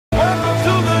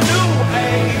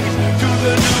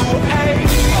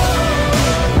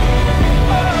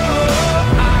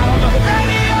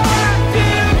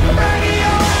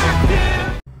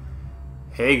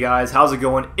Hey guys, how's it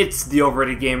going? It's the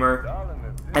Overrated Gamer,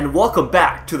 and welcome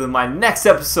back to my next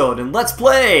episode in Let's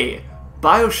Play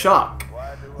Bioshock.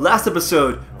 Last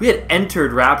episode, we had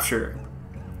entered Rapture,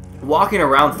 walking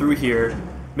around through here,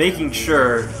 making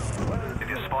sure. If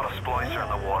you spot a splicer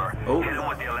in the water, hit him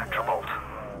with the electrobolt.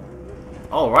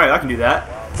 Alright, I can do that.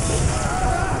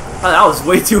 Oh, that was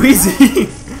way too easy.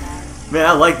 Man,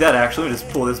 I like that actually. Let me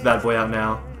just pull this bad boy out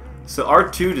now. So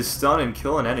R2 to stun and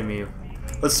kill an enemy.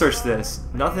 Let's search this.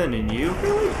 Nothing in you?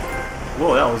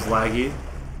 Whoa, that was laggy.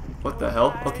 What the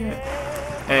hell? Okay.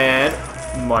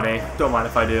 And money. Don't mind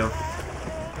if I do.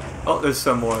 Oh, there's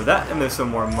some more of that, and there's some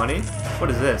more money.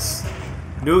 What is this?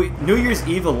 New Year's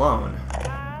Eve alone.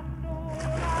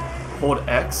 Hold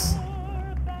X.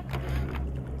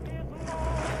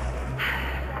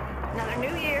 Another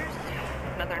New Year's,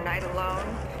 another night alone.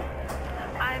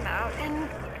 I'm out, and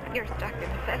you're stuck in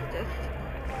Festus,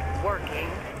 working.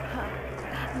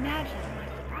 Imagine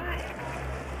my surprise.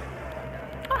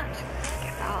 But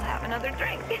guess I'll have another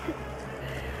drink.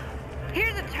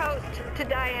 Here's a toast to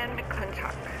Diane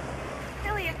McClintock,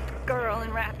 silliest girl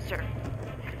in Rapture.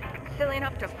 Silly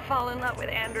enough to fall in love with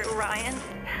Andrew Ryan.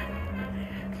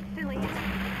 Silliest.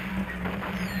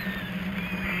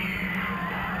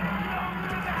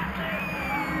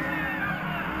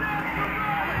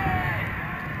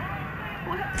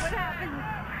 What happened?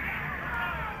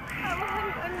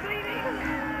 I'm bleeding.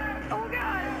 Oh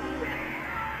God.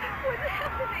 What's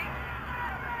happening?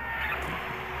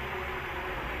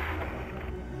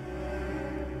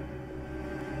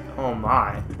 Oh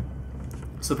my.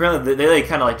 So apparently they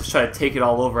kind of like just try to take it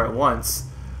all over at once.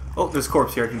 Oh, there's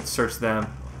corpse here. I can search them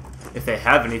if they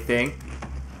have anything.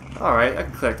 Alright, I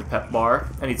can collect the pep bar.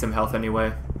 I need some health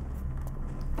anyway.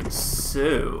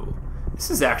 So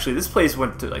this place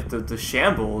went to like the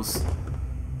shambles.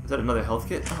 Is that another health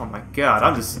kit? Oh my god,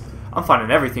 I'm finding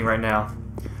everything right now.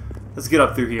 Let's get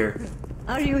up through here.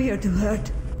 Are you here to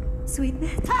hurt,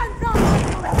 sweetness?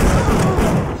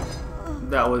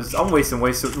 I'm wasting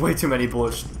way too many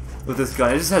bullets with this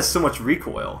gun. It just has so much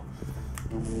recoil.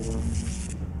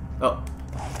 Oh,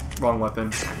 wrong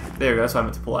weapon. There we go, that's what I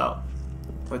meant to pull out.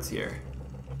 What's here?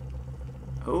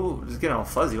 Oh, just getting all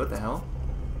fuzzy, what the hell?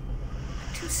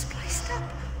 I'm too spliced up.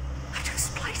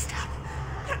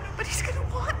 Nobody's gonna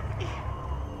want me.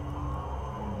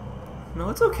 No,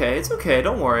 it's okay,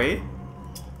 don't worry.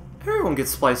 Everyone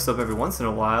gets spliced up every once in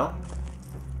a while.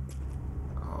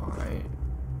 Alright.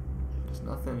 There's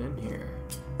nothing in here.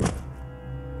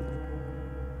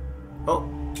 Oh,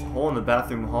 hole in the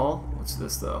bathroom hall. What's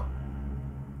this though?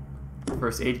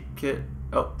 First aid kit.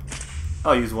 Oh,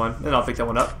 I'll use one, and I'll pick that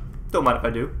one up. Don't mind if I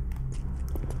do.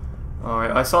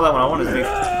 Alright, I saw that one. I wanted to be.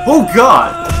 Oh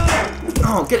god!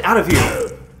 Oh, get out of here!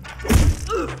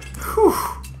 Whew.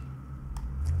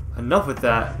 Enough with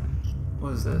that.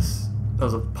 What is this? That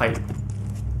was a pipe.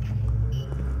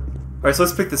 Alright, so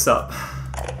let's pick this up.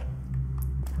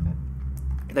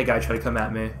 That guy tried to come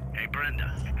at me. Hey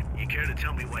Brenda, you care to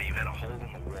tell me why you've had a hole in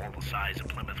the wall the size of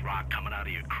Plymouth Rock coming out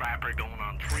of your crapper going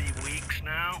on 3 weeks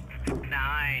now? Nah,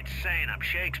 I ain't saying I'm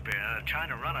Shakespeare. I'm trying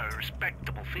to run a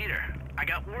respectable theater. I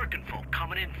got working folk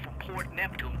coming in from Port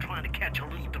Neptune trying to catch a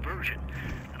little diversion.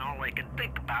 And all they can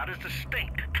think about is the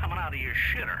stink coming out of your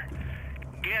shitter.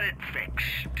 Get it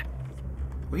fixed.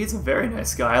 Well, he's a very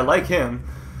nice guy. I like him.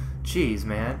 Jeez,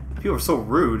 man. People are so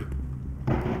rude.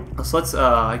 So let's,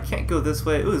 I can't go this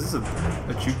way. Ooh, is this a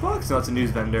jukebox? No, it's a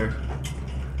news vendor.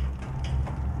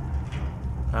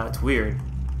 It's weird.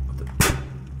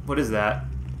 What is that?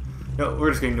 No, we're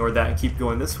just gonna ignore that and keep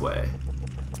going this way.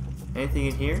 Anything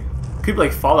in here? Could be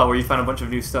like Fallout where you find a bunch of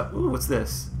new stuff. Ooh, what's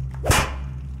this?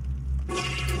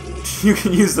 You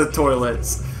can use the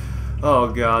toilets.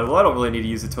 Oh god, well I don't really need to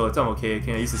use the toilets. I'm okay.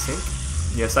 Can I use the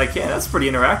sink? Yes, I can. That's pretty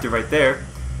interactive right there.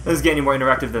 Doesn't get any more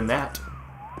interactive than that.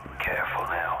 Careful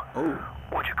now. Oh.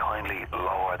 Would you kindly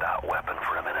lower that weapon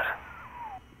for a minute?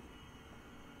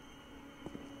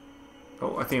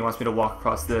 Oh, I think he wants me to walk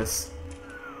across this.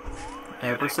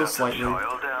 Ever so slightly.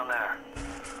 Child down there.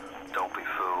 Don't be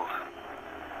fooled.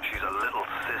 She's a little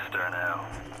sister now.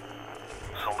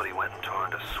 Somebody went and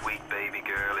turned a sweet baby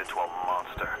girl into a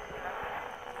monster.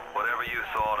 Whatever you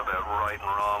thought about right and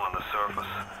wrong on the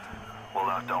surface, well,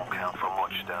 that don't count for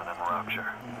much down in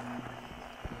Rapture.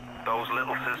 Those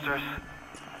little sisters,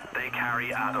 they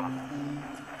carry Adam,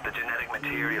 the genetic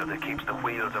material that keeps the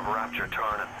wheels of Rapture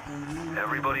turning.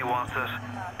 Everybody wants it,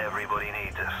 everybody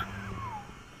needs it.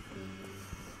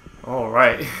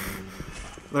 Alright.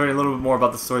 Learning a little bit more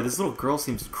about the story. This little girl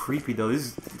seems creepy though.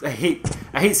 I hate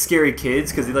scary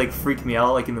kids because they like freak me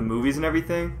out like in the movies and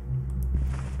everything.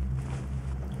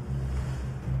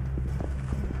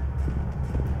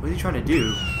 is he trying to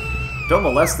do? Don't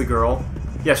molest the girl.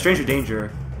 Yeah, stranger danger.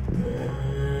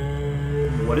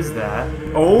 What is that?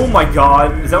 Oh my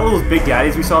god. Is that one of those big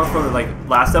daddies we saw from the like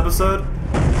last episode?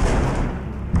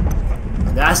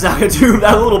 That's not gonna do.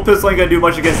 That little pistol ain't gonna do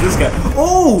much against this guy.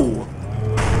 Oh!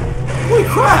 Holy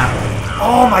crap!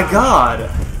 Oh my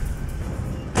god!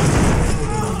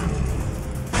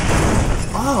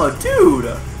 Oh, dude!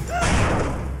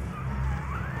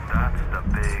 That's the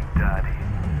big daddy.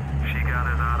 She got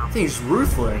it out of That thing's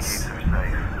ruthless. keeps her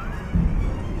safe.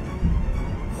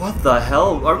 What the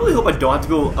hell? I really hope I don't have to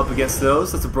go up against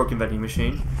those. That's a broken vending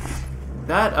machine.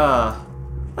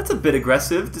 That's a bit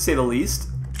aggressive, to say the least.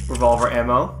 Revolver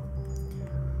ammo.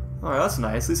 Alright, that's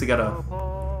nice. At least I got a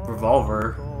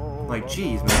revolver. Like,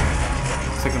 jeez,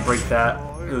 man. So I can break that.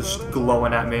 It was just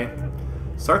glowing at me.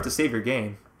 Start to save your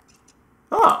game.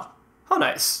 Oh, how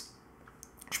nice.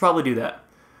 Should probably do that.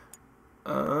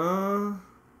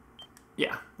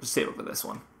 Yeah, just save it for this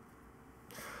one.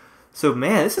 So,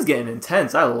 man, this is getting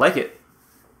intense. I like it.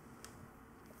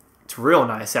 It's real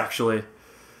nice, actually.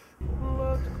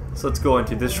 So let's go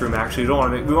into this room. Actually, we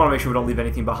want to make sure we don't leave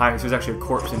anything behind. So there's actually a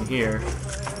corpse in here.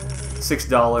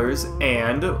 $6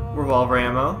 and revolver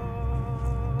ammo.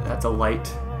 That's a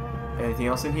light. Anything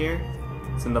else in here?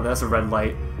 It's another. That's a red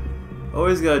light.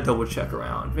 Always gotta double check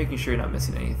around, making sure you're not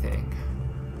missing anything.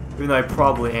 Even though I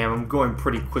probably am, I'm going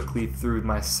pretty quickly through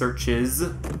my searches.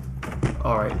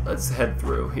 Alright, let's head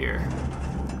through here.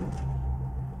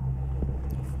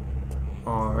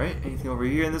 Alright, anything over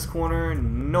here in this corner?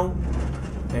 No.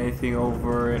 Anything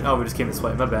over in... Oh, we just came this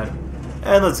way, my bad.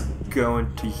 And let's go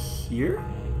into here.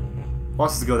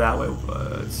 Wants us to go that way,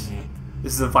 but...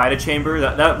 This is a Vita chamber.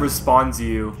 That respawns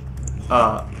you.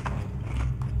 That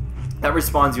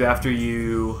respawns you after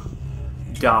you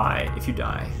die, if you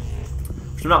die.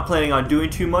 Which I'm not planning on doing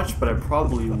too much, but I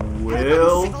probably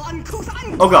will.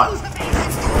 Oh god.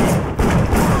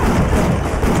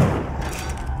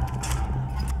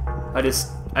 I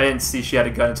didn't see she had a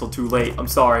gun until too late. I'm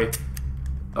sorry.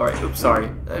 Alright, oops,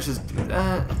 sorry. Let's just do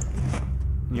that.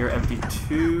 You're empty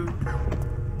too.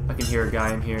 I can hear a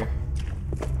guy in here.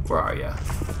 Where are ya?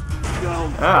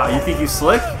 Ah, you think you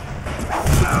slick?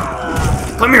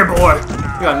 Come here, boy!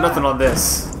 You got nothing on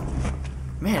this.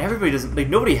 Man, everybody doesn't... Like,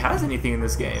 nobody has anything in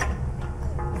this game.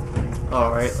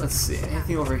 Alright, let's see.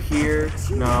 Anything over here?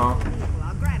 No.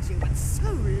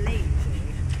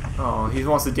 Oh, he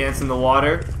wants to dance in the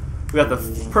water. We got the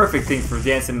perfect thing for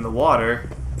dancing in the water.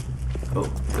 Oh,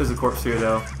 there's a corpse here,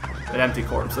 though. An empty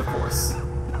corpse, of course.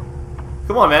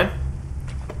 Come on, man.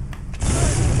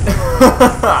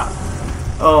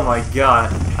 Oh my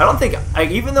god. I don't think...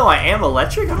 even though I am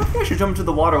electric, I don't think I should jump into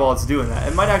the water while it's doing that.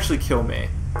 It might actually kill me.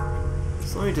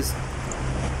 So let me just...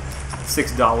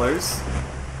 $6.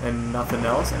 And nothing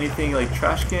else. Anything like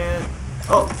trash can?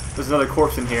 Oh, there's another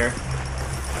corpse in here.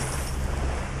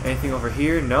 Anything over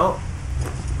here? No.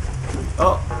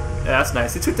 Oh, yeah, that's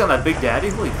nice. They took down that big daddy?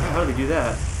 Holy crap, how did they do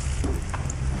that?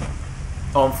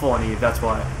 Oh, I'm full on Eve, that's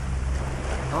why.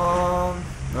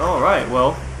 Alright,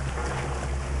 well.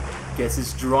 Guess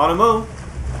it's Geronimo.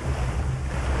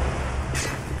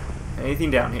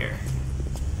 Anything down here?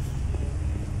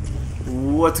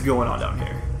 What's going on down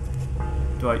here?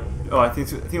 Oh, I think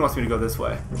he wants me to go this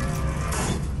way.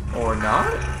 Or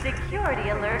not? Security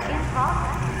alert in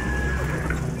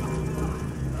progress.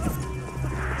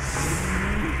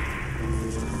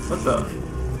 What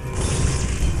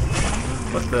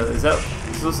the? Is that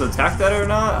supposed to attack that or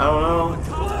not? I don't know.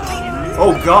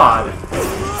 Oh god!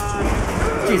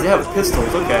 Jeez, they have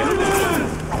pistols. Okay.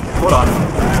 Hold on.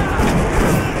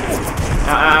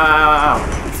 Ow, ow, ow, ow.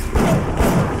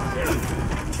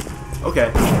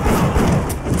 Okay.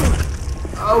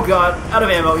 Oh god, out of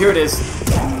ammo. Here it is.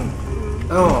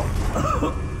 Oh.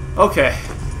 Okay.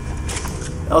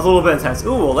 That was a little bit intense.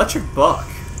 Ooh, electric buck.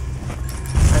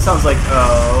 That sounds like...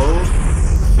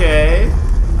 okay.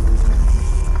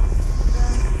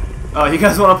 Oh, you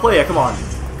guys want to play? Yeah, come on.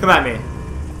 Come at me.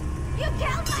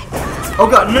 Oh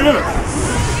god, no, no, no.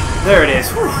 There it is.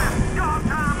 Whew.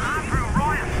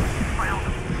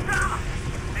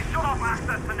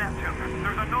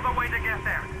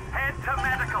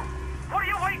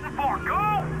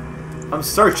 I'm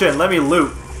searching. Let me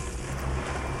loot.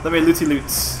 Let me looty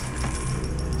loots.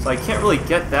 So I can't really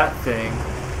get that thing.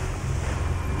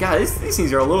 God, these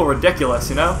things are a little ridiculous,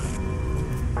 you know?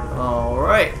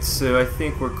 Alright, so I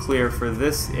think we're clear for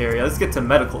this area. Let's get to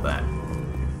medical then.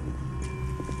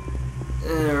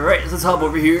 Alright, let's hop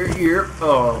over here.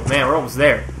 Oh man, we're almost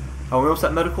there. Oh, we're almost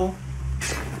at medical?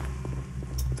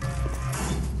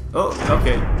 Oh,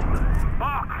 okay.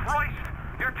 Oh, Christ!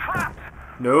 You're trapped!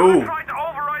 No! Trying to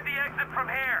override the exit from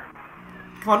here!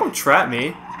 Come on, don't trap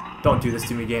me. Don't do this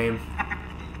to me, game.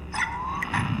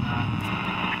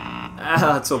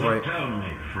 Ah, it's so bright. So tell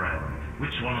me, friend,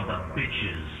 which one of the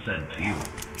bitches sent you?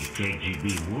 The KGB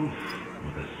wolf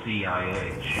or the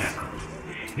CIA jackal?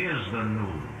 Here's the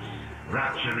news.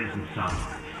 Rapture isn't some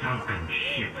sunken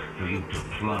ship for you to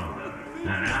plunder.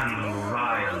 And Andrew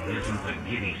Ryan isn't a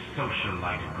giddy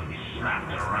socialite who can be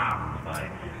slapped around by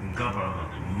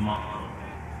government muscle.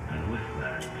 And with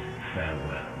that,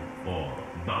 farewell. Or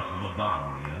das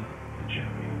Vidania,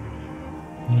 Jerry.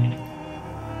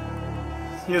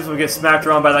 He doesn't get smacked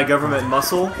around by that government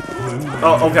muscle.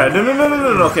 Oh, okay.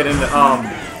 No. Okay,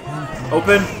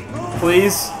 open,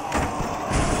 please.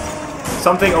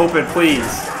 Something open,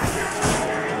 please.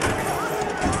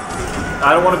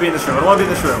 I don't want to be in this room. I don't want to be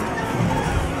in this room.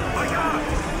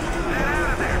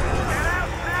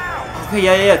 Okay,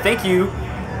 yeah. Thank you.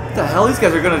 What the hell? These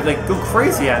guys are gonna like go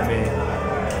crazy at me.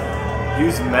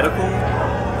 Use medical.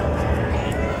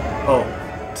 Oh,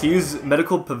 to use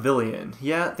medical pavilion.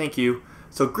 Yeah, thank you.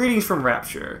 So, greetings from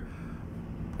Rapture.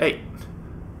 Hey,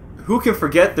 who can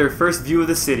forget their first view of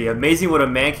the city? Amazing what a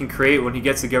man can create when he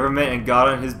gets the government and God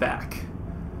on his back.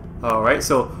 Alright,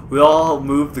 so we all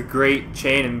move the great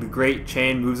chain, and the great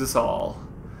chain moves us all.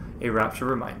 A Rapture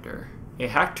reminder. A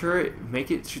hack turret, make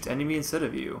it shoot enemy instead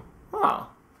of you.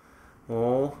 Wow.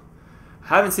 Well, I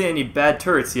haven't seen any bad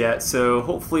turrets yet, so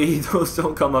hopefully those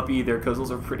don't come up either, because those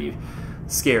are pretty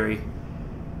scary.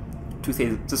 To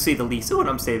say the least. Oh, and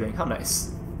I'm saving. How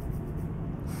nice.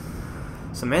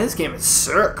 So, man, this game is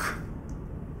sick.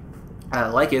 I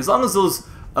like it. As long as those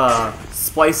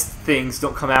spliced things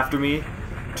don't come after me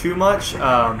too much, then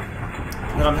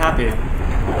I'm happy.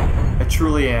 I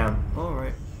truly am.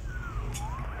 Alright.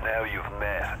 Now you've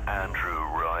met Andrew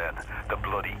Ryan, the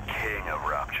bloody king of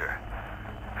Rapture.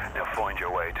 Now find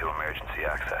your way to emergency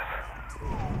access.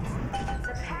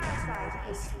 The parasite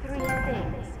is 3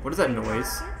 things. What is that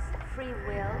noise? Free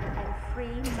will and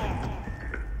free man.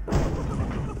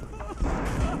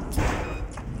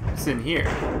 What's in here?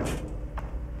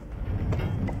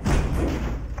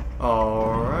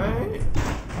 Alright.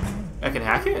 I can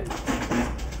hack it?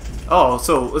 Oh,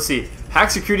 so let's see. Hack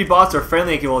security bots are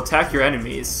friendly and will attack your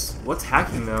enemies. What's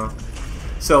hacking though?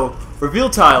 So, reveal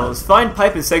tiles. Find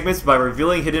pipe and segments by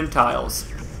revealing hidden tiles.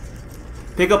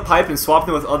 Pick up pipe and swap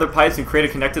them with other pipes and create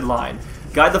a connected line.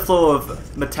 Guide the flow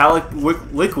of metallic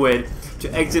liquid to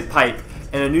exit pipe,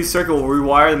 and a new circuit will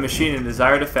rewire the machine in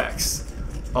desired effects.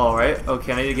 Alright,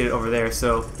 okay, I need to get it over there,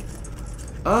 so...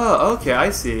 Oh, okay,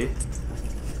 I see.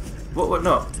 What,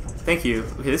 no. Thank you.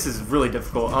 Okay, this is really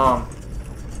difficult. I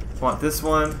want this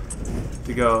one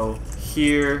to go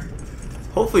here.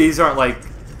 Hopefully these aren't, like,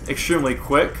 extremely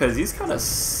quick, because these kind of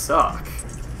suck.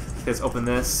 Let's open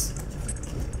this.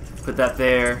 Put that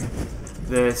there.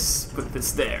 This, put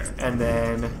this there, and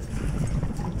then...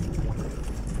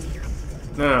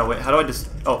 No, wait, how do I just...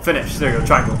 Oh, finish. There you go,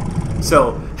 triangle.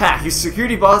 So, hack. Your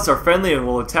security bots are friendly and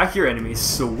will attack your enemies.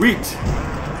 Sweet!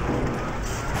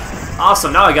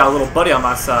 Awesome, now I got a little buddy on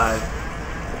my side.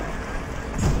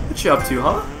 What you up to,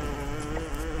 huh?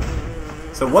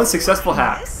 So, one successful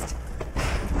hack.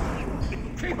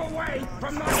 Keep away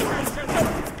from my station.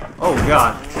 Oh,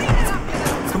 God.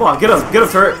 Come on, get him,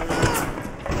 turret!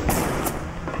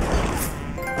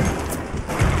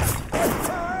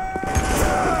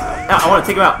 I want to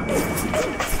take him out.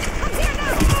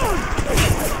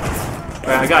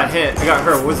 Alright, I got hit. I got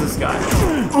her. What's this guy?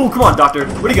 Oh, come on, doctor.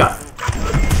 What do you got? I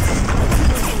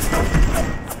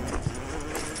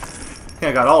think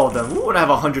I got all of them. Ooh, and I have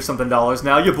 $100-something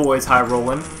now. Your boy's high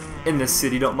rolling in this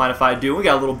city. Don't mind if I do. We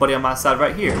got a little buddy on my side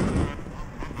right here.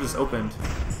 Just opened.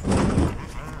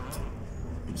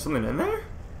 Something in there?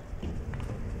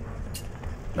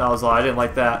 That was all. I didn't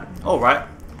like that. Alright.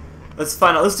 Let's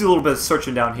find out. Let's do a little bit of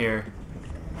searching down here.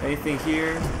 Anything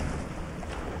here?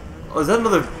 Oh, is that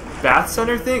another bath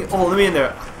center thing? Oh, let me in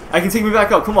there. I can take me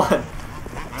back up. Come on.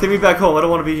 Take me back home. I don't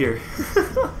want to be here.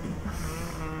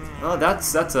 Oh,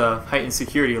 that's a heightened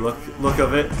security look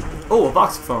of it. Oh, a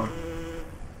voxophone.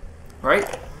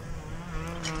 Right?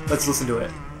 Let's listen to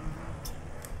it.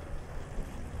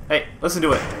 Hey, listen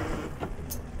to it.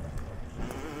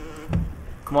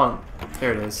 Come on.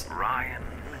 There it is. Ryan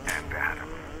and Adam.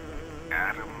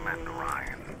 Adam and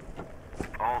Ryan.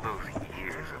 All those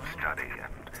years of study,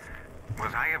 and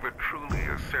was I ever truly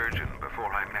a surgeon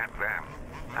before I met them?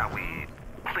 Now we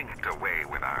plinked away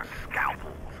with our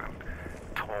scalpels and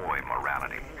toy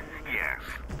morality. Yes,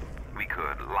 we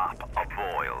could lop a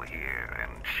boil here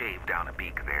and shave down a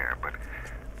beak there, but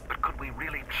could we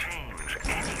really change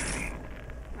anything?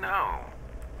 No.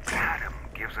 Adam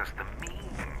gives us the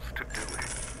means to do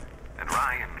it. And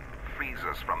Ryan frees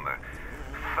us from the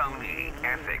phony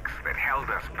ethics that held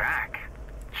us back.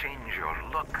 Change your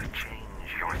look,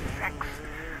 change your sex,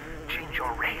 change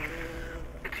your race.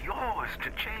 It's yours to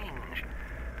change.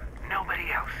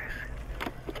 Nobody else's.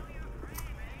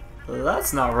 Well,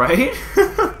 that's not right.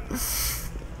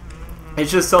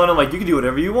 It's just telling them like you can do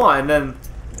whatever you want, and then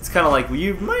it's kind of like, well,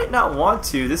 you might not want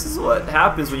to. This is what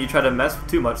happens when you try to mess with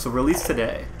too much. So release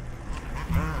today.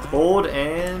 Hold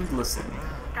and listen.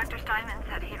 Dr. Steinman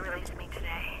said he'd release me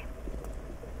today.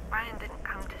 Ryan didn't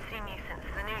come to see me since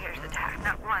the New Year's attack,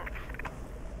 not once.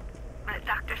 But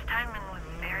Dr. Steinman was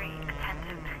very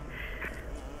attentive.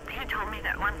 He told me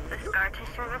that once the scar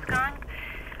tissue was gone,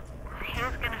 he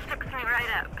was gonna fix me right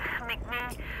up, make me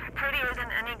prettier than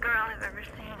any girl I've ever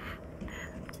seen.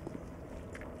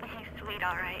 He's sweet,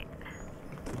 all right.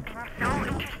 I'm so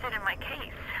interested in my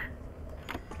case.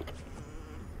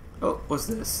 Oh, what's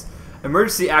this?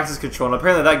 Emergency access control. And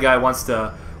apparently that guy wants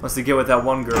to get with that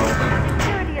one girl.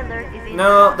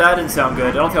 No, that didn't sound good.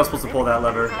 I don't think I was supposed to pull that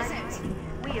lever.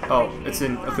 Oh, it's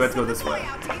in. Okay, let's go this way.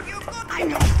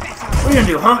 What are you gonna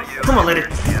do, huh? Come on, lady.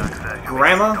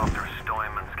 Grandma? Dr.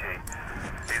 Steinman's key.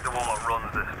 He's the one that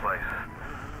runs this place.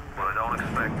 But I don't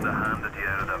expect to hand it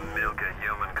out of the milk of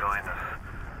human kindness.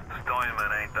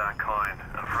 Steinman ain't that kind.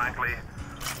 And frankly,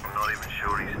 I'm not even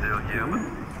sure he's still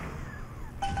human.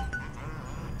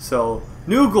 So,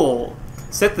 new goal.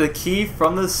 Set the key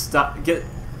from the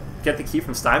get the key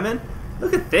from Steinman.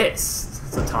 Look at this.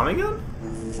 It's a Tommy gun?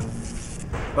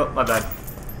 Oh, my bad.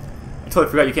 I totally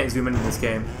forgot you can't zoom into this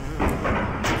game.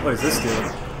 What does this do?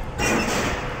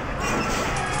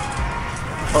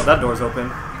 Oh, that door's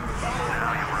open.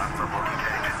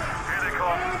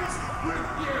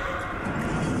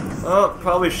 Oh,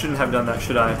 probably shouldn't have done that,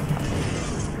 should I?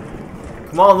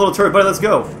 Come on, little turret buddy, let's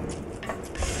go.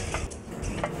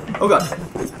 Oh god.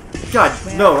 God,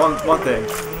 no, wrong thing.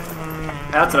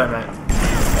 That's what I meant.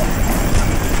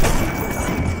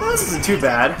 Well, this isn't too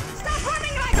bad.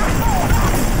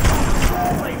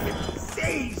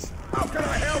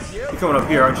 You're coming up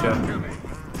here, aren't you?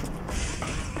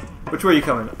 Which way are you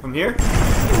coming? From here?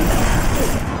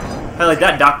 I like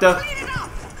that, doctor.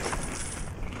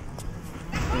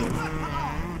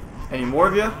 Any more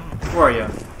of you? Where are you?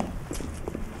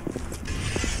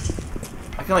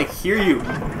 I can like hear you.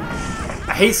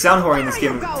 I hate sound whoring in this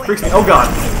game. It freaks me. Oh god.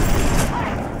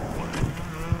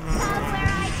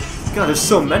 God, there's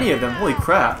so many of them. Holy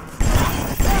crap.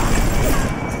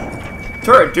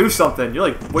 Turret, do something. You're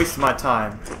like wasting my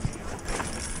time.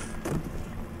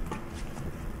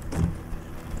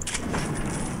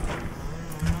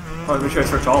 Oh, make sure I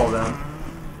search all of them.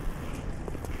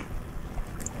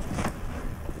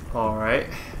 Alright.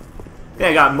 I think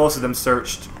I got most of them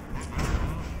searched.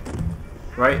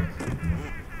 Right?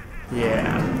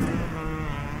 Yeah.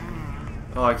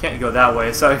 Oh, I can't go that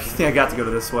way, so I think I got to go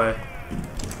to this way.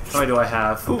 How many do I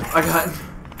have? Ooh, I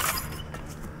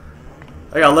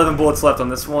got 11 bullets left on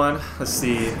this one. Let's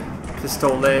see.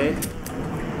 Pistole.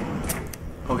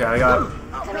 Okay, I got...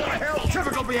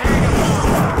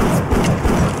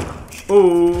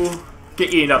 Ooh.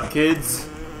 Get eaten up, kids.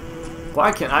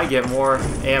 Why can't I get more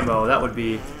ammo? That would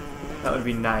be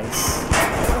nice.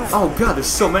 Oh god, there's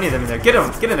so many of them in there. Get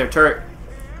them! Get in there, turret!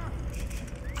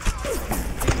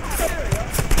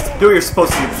 Do what you're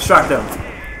supposed to do. Distract them.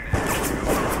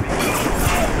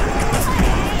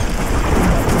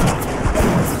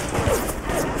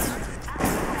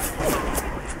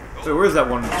 Wait, where's that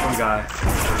one guy?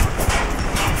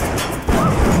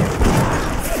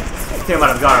 I think I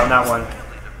might have got her on that one.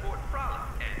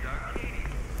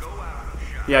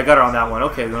 Yeah, I got her on that one.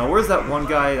 Okay, now where's that one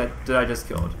guy that I just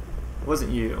killed? It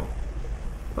wasn't you.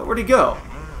 But where'd he go?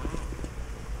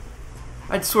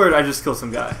 I swear I just killed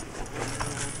some guy.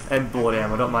 And bullet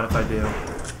ammo, don't mind if I do.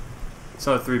 It's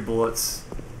another 3 bullets.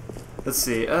 Let's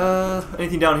see,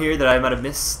 anything down here that I might have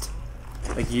missed?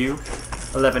 Like you?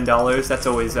 $11, that's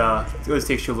always, it always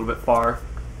takes you a little bit far.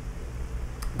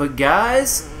 But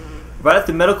guys, right at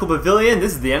the medical pavilion,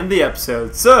 this is the end of the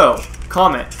episode. So,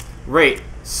 comment, rate,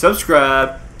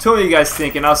 subscribe, tell me what you guys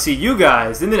think, and I'll see you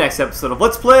guys in the next episode of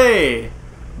Let's Play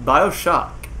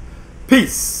Bioshock.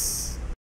 Peace!